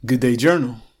Good Day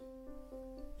Journal.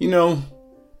 You know,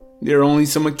 there are only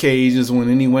some occasions when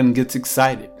anyone gets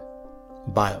excited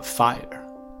by a fire.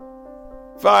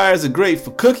 Fires are great for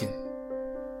cooking.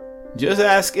 Just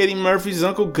ask Eddie Murphy's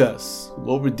Uncle Gus, who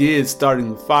overdid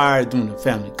starting the fire during the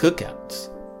family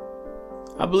cookouts.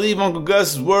 I believe Uncle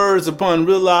Gus's words upon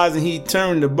realizing he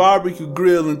turned the barbecue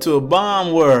grill into a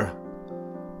bomb were,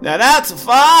 "Now that's a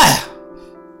fire!"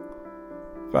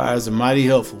 Fires are mighty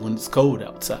helpful when it's cold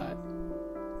outside.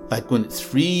 Like when it's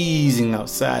freezing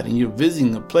outside and you're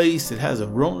visiting a place that has a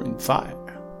roaring fire.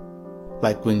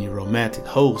 Like when your romantic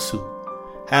host, who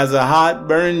has a hot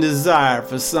burning desire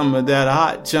for some of that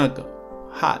hot chunk of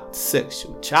hot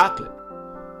sexual chocolate,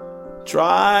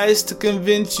 tries to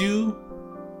convince you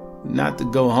not to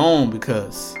go home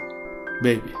because,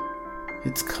 baby,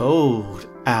 it's cold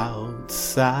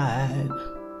outside.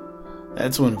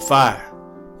 That's when a fire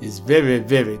is very,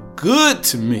 very good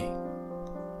to me.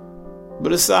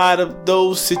 But aside of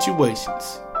those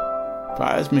situations,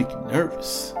 fires make you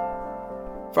nervous.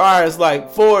 Fires like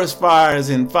forest fires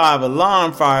and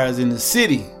 5-alarm fires in the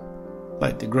city,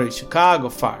 like the Great Chicago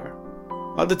Fire,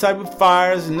 are the type of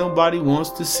fires that nobody wants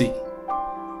to see.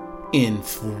 En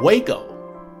fuego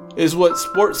is what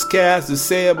sportscasters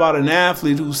say about an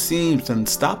athlete who seems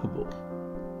unstoppable.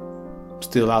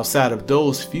 Still, outside of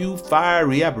those few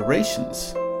fiery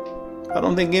aberrations, I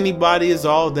don't think anybody is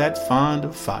all that fond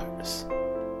of fires.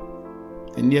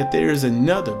 And yet there is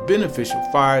another beneficial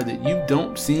fire that you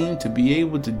don't seem to be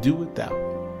able to do without.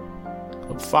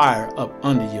 A fire up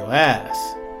under your ass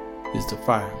is the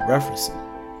fire I'm referencing.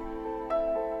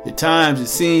 At times it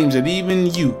seems that even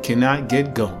you cannot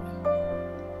get going.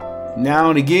 Now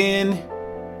and again,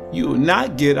 you will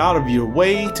not get out of your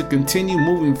way to continue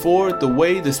moving forward the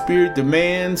way the Spirit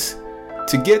demands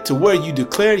to get to where you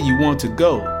declare you want to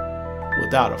go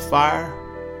without a fire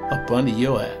up under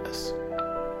your ass.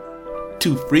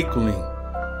 Too frequently,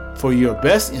 for your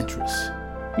best interests,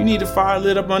 you need a fire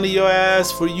lit up under your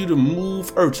ass for you to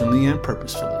move urgently and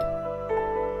purposefully.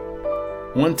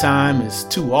 One time is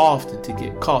too often to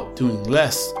get caught doing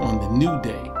less on the new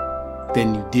day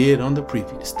than you did on the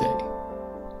previous day.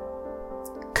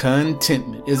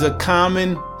 Contentment is a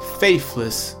common,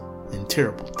 faithless, and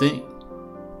terrible thing.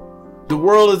 The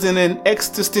world is in an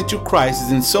existential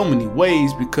crisis in so many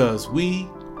ways because we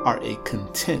are a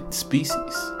content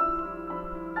species.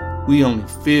 We only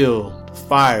feel the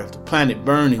fire of the planet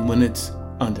burning when it's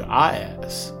under our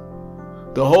ass.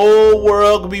 The whole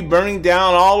world could be burning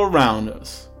down all around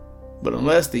us, but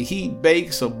unless the heat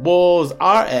bakes or boils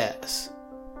our ass,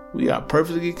 we are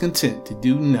perfectly content to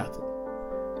do nothing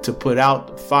to put out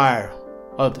the fire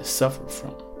others suffer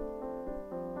from.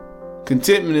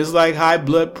 Contentment is like high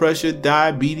blood pressure,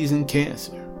 diabetes, and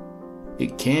cancer.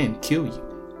 It can kill you.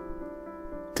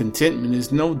 Contentment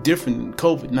is no different than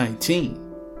COVID-19.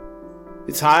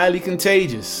 It's highly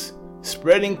contagious,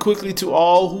 spreading quickly to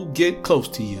all who get close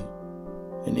to you,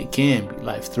 and it can be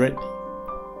life-threatening.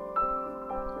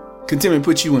 Contentment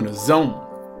puts you in a zone,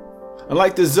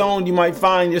 unlike the zone you might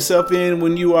find yourself in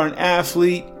when you are an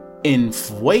athlete en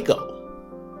fuego.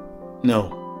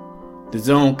 No, the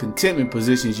zone contentment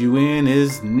positions you in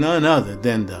is none other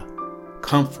than the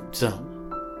comfort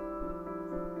zone.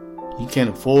 You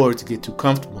can't afford to get too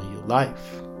comfortable in your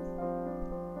life.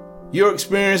 Your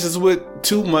experiences with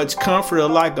too much comfort are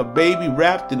like a baby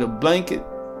wrapped in a blanket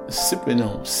sipping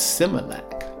on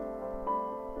Similac.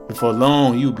 Before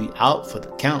long, you'll be out for the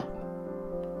count.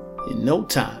 In no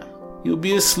time, you'll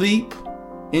be asleep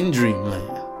in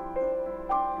dreamland.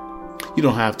 You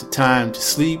don't have the time to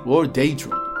sleep or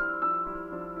daydream.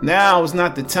 Now is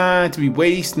not the time to be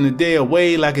wasting the day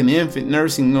away like an infant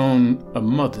nursing on a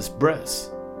mother's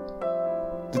breast.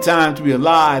 The time to be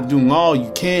alive, doing all you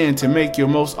can to make your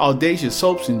most audacious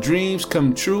hopes and dreams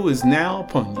come true is now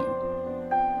upon you.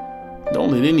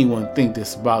 Don't let anyone think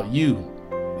this about you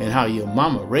and how your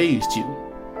mama raised you.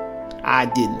 I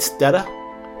didn't stutter.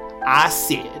 I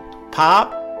said,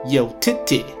 pop your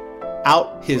titty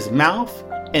out his mouth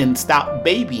and stop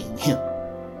babying him.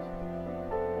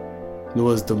 It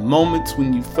was the moments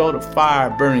when you felt a fire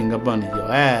burning up under your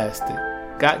ass that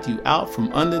got you out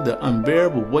from under the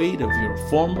unbearable weight of your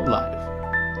former life.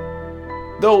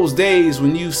 Those days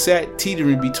when you sat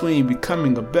teetering between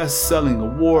becoming a best-selling,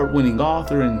 award-winning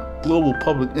author and global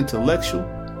public intellectual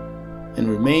and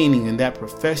remaining in that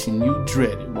profession you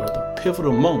dreaded were the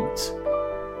pivotal moments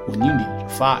when you needed a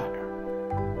fire.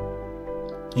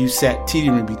 You sat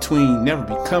teetering between never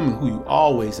becoming who you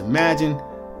always imagined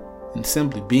and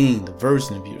simply being the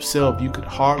version of yourself you could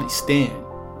hardly stand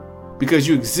because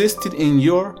you existed in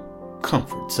your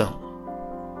comfort zone.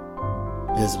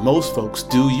 As most folks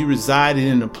do, you resided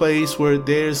in a place where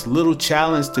there's little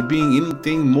challenge to being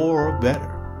anything more or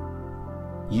better.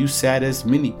 You sat, as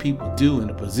many people do, in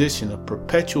a position of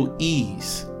perpetual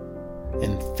ease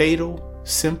and fatal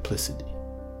simplicity.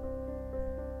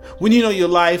 When you know your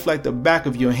life like the back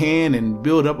of your hand and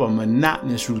build up a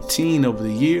monotonous routine over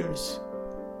the years,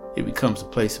 it becomes a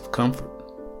place of comfort.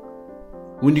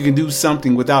 When you can do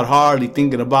something without hardly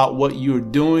thinking about what you're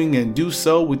doing and do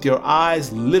so with your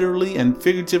eyes literally and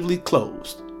figuratively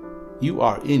closed, you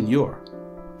are in your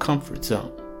comfort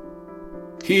zone.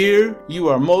 Here, you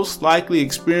are most likely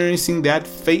experiencing that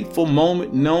fateful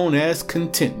moment known as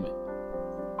contentment,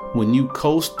 when you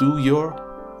coast through your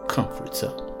comfort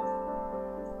zone.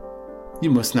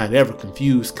 You must not ever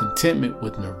confuse contentment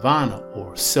with nirvana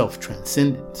or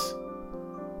self-transcendence.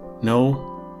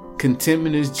 No,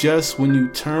 contentment is just when you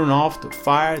turn off the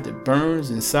fire that burns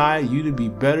inside you to be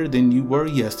better than you were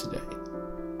yesterday,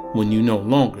 when you no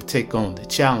longer take on the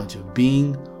challenge of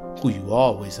being who you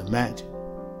always imagined.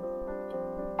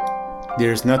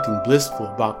 There's nothing blissful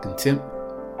about contentment.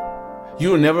 You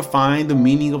will never find the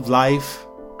meaning of life,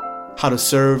 how to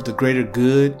serve the greater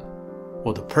good,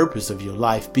 or the purpose of your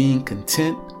life being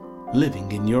content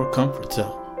living in your comfort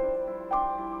zone.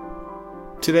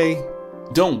 Today,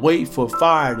 don't wait for a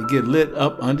fire to get lit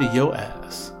up under your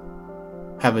ass.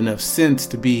 Have enough sense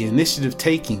to be initiative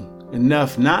taking,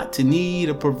 enough not to need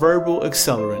a proverbial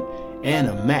accelerant and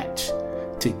a match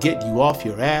to get you off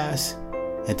your ass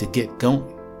and to get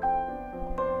going.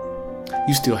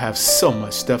 You still have so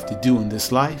much stuff to do in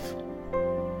this life.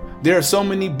 There are so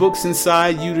many books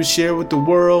inside you to share with the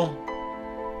world.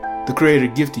 The Creator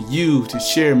gifted you to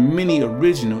share many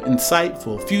original,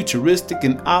 insightful, futuristic,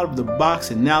 and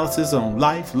out-of-the-box analysis on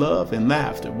life, love, and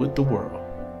laughter with the world.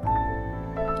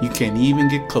 You can't even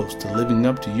get close to living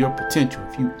up to your potential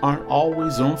if you aren't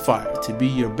always on fire to be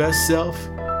your best self,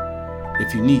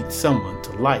 if you need someone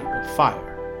to light a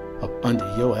fire up under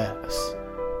your ass.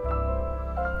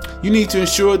 You need to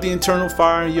ensure the internal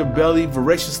fire in your belly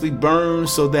voraciously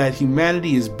burns so that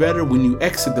humanity is better when you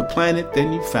exit the planet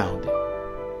than you found it.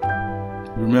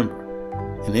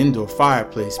 Remember, an indoor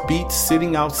fireplace beats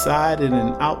sitting outside in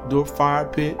an outdoor fire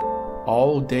pit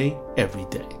all day, every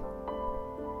day.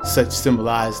 Such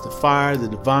symbolize the fire the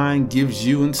divine gives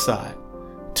you inside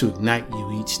to ignite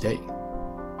you each day.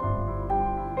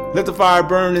 Let the fire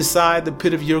burn inside the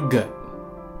pit of your gut.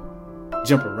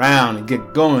 Jump around and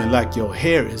get going like your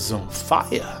hair is on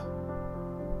fire.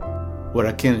 What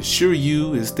I can assure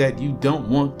you is that you don't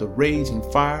want the raging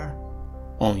fire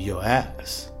on your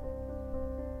ass.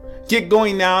 Get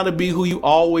going now to be who you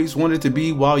always wanted to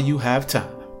be while you have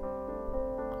time.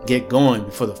 Get going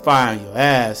before the fire on your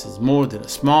ass is more than a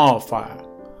small fire,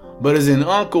 but is an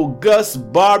Uncle Gus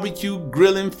barbecue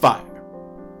grilling fire.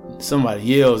 And somebody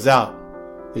yells out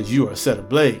as you are set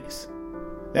ablaze,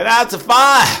 "That's a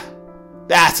fire!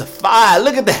 That's a fire!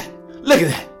 Look at that! Look at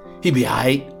that! He be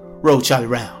alright. Roll Charlie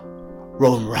round.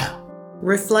 Roll him around."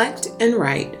 Reflect and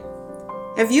write.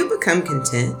 Have you become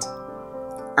content?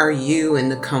 Are you in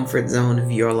the comfort zone of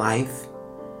your life?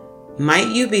 Might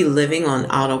you be living on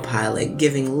autopilot,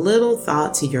 giving little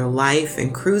thought to your life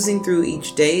and cruising through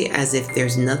each day as if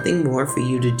there's nothing more for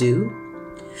you to do?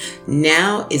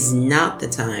 Now is not the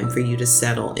time for you to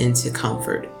settle into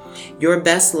comfort. Your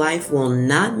best life will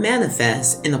not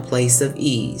manifest in a place of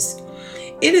ease.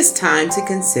 It is time to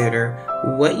consider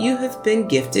what you have been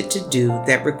gifted to do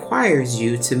that requires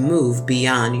you to move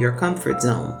beyond your comfort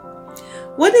zone.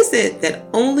 What is it that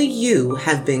only you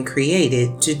have been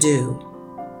created to do?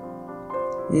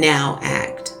 Now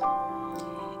act.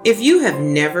 If you have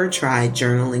never tried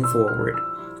journaling forward,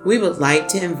 we would like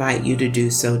to invite you to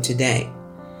do so today.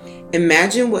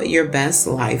 Imagine what your best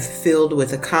life filled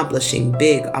with accomplishing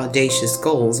big, audacious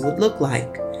goals would look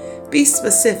like. Be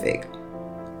specific.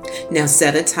 Now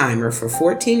set a timer for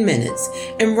 14 minutes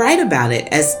and write about it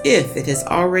as if it has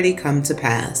already come to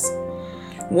pass.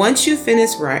 Once you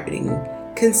finish writing,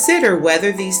 consider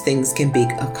whether these things can be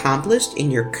accomplished in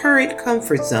your current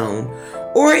comfort zone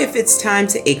or if it's time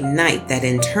to ignite that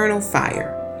internal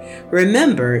fire.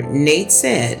 Remember, Nate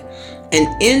said,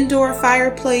 an indoor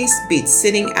fireplace beats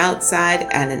sitting outside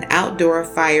at an outdoor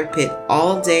fire pit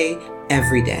all day,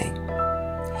 every day.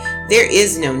 There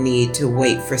is no need to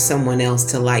wait for someone else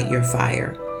to light your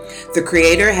fire. The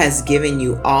Creator has given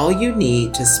you all you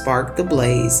need to spark the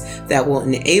blaze that will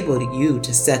enable you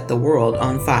to set the world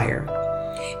on fire.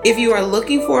 If you are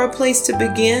looking for a place to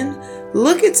begin,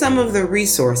 look at some of the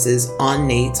resources on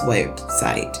Nate's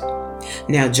website.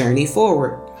 Now journey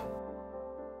forward.